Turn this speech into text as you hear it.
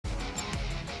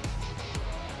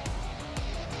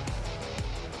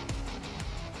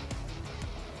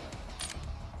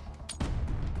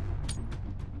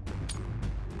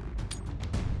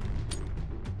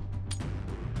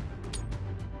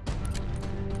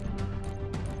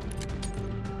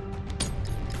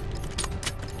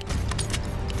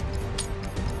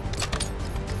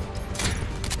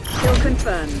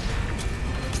confirmed.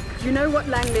 You know what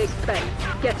Langley expects.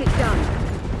 Get it done.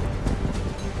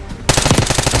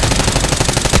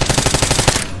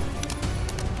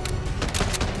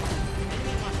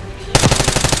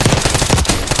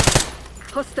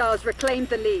 Hostiles reclaimed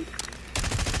the lead.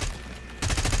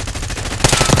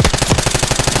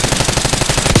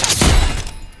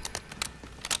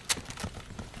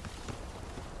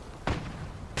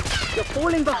 You're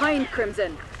falling behind,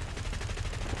 Crimson.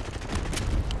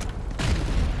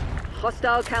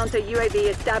 Hostile counter UAV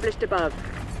established above.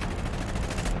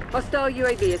 Hostile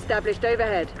UAV established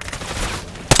overhead.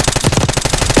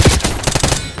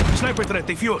 Sniper threat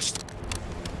defused.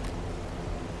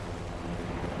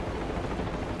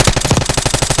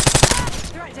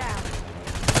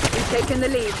 You've taken the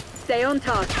lead. Stay on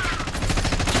task.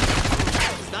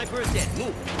 Sniper is dead.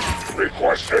 Move.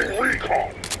 Requesting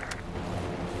recon.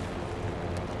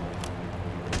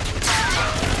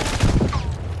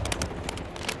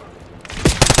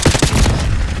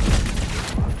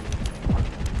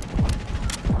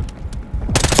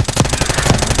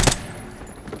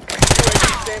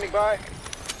 UAV standing by.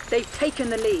 They've taken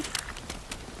the lead.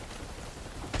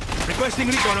 Requesting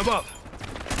recon above.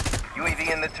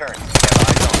 UAV in the turn. Have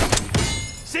eyes on.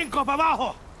 Cinco para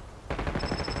abajo.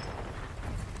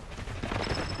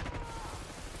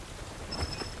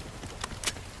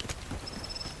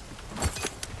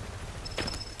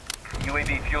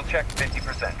 UAV fuel check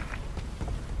 50%.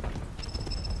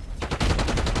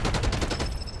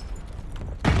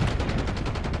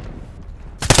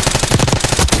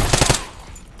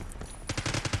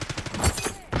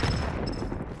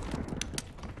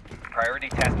 Priority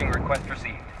tasking request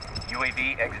received.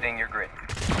 UAV exiting your grid.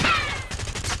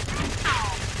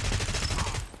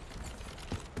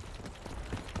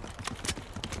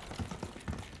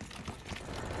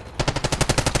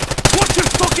 Watch your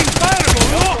fucking fireball,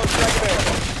 no!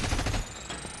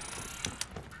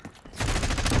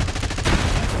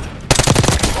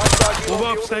 Move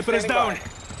up, sniper is down.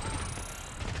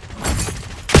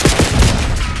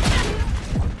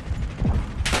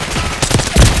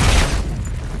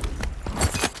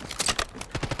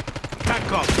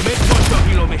 TACCOM, make watchdog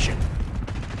helo mission.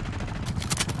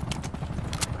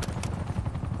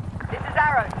 This is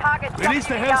Arrow. Target. Release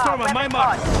the Hellstorm on my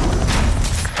mark.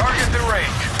 Target in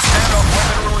range. Stand up,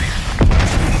 weapon release.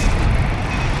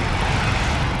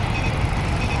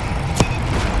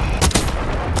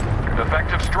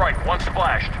 Effective strike, once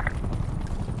splashed.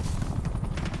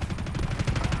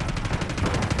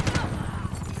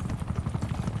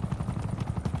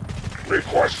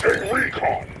 Requesting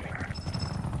recon.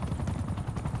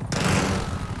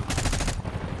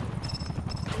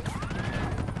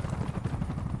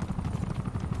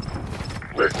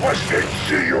 Requesting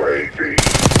CUAV.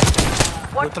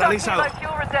 Watchdog Neutralizado. Helo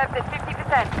fuel reserves at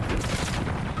 50%.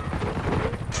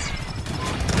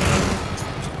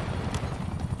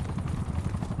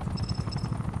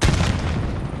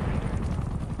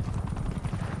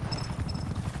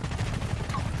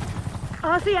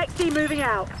 RCXD moving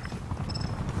out.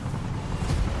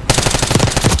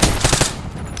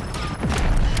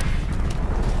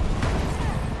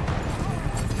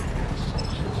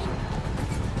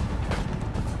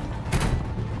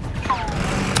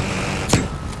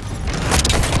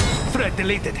 Threat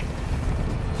deleted.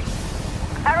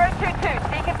 Arrow 2-2,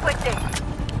 deconflicting.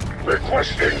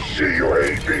 Requesting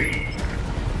CUAV.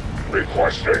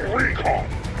 Requesting recon.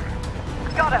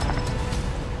 Got him.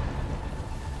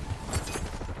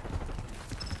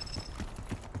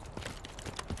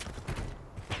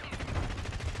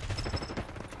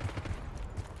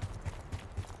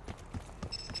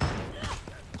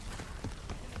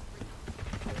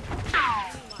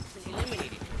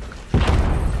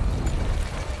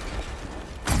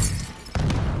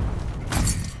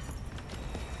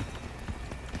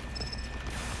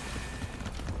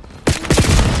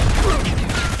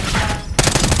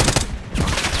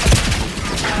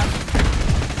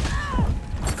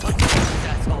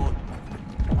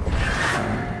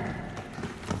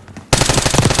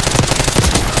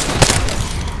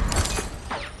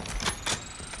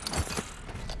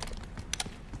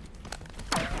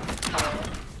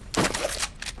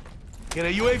 Get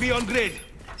a UAV on grid.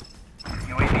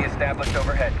 UAV established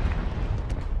overhead.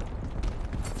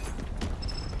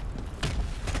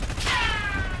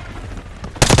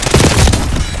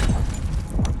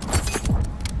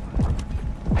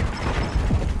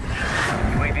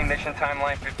 UAV mission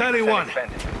timeline 50% 31.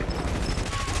 expended.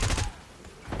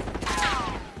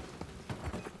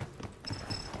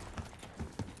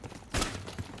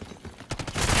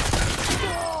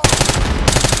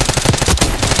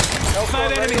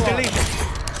 Five enemies deleted.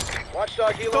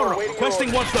 Watchdog Helo Thorough, awaiting requesting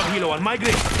your watchdog helo on my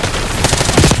grid.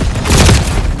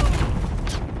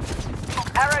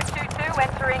 Arrow 2-2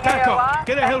 entering Back AOR. up.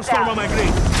 Get a Hellstorm on my grid.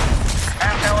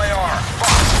 Half LAR.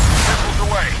 Fuck. Missiles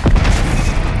away.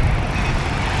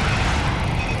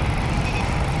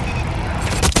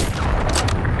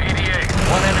 EDA.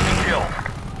 One enemy killed.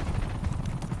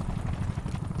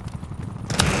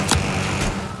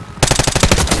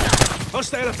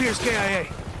 Hostile appears KIA.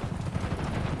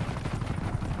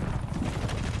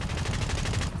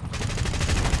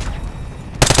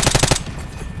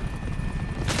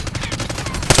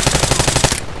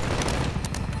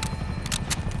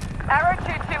 Arrow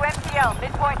 2-2 MTL,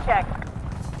 midpoint check.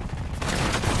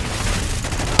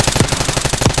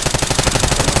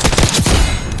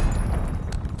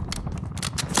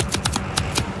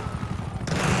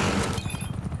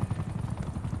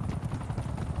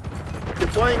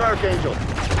 Deploying Archangel.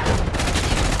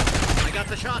 I got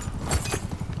the shot.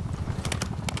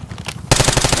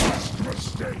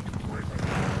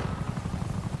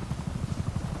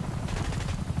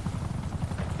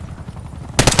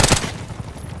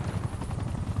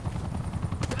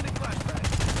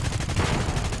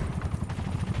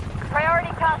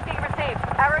 Priority tasking received.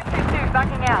 Arrow 2-2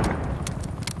 backing out.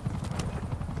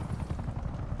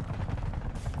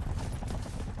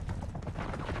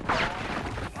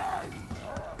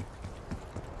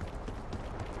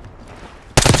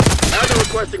 Now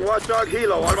requesting Watchdog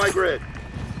Helo on my grid.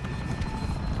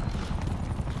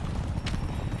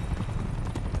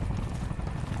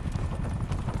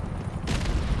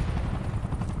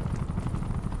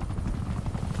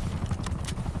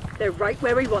 They're right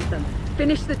where we want them.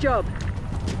 Finish the job.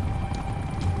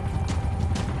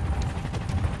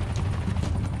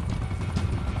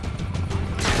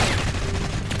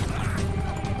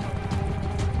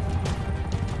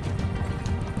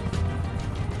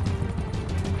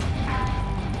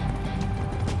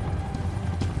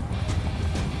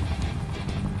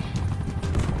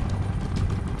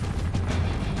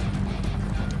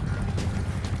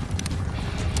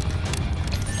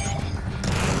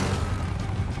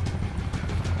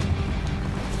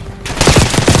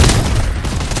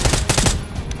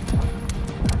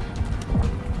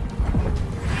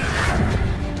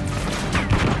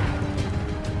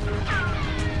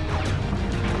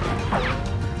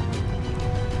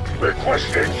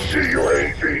 Requesting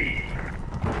CUAV.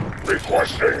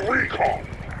 Requesting recon.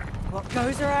 What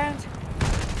goes around?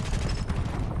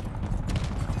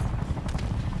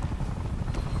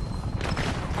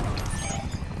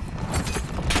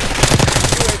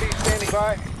 UAV standing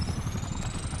by.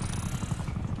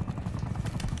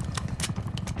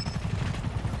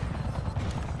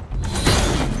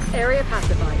 Area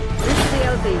pacified. Route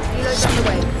CLZ. Helo's on the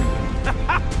way.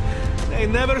 They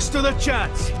never stood a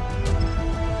chance.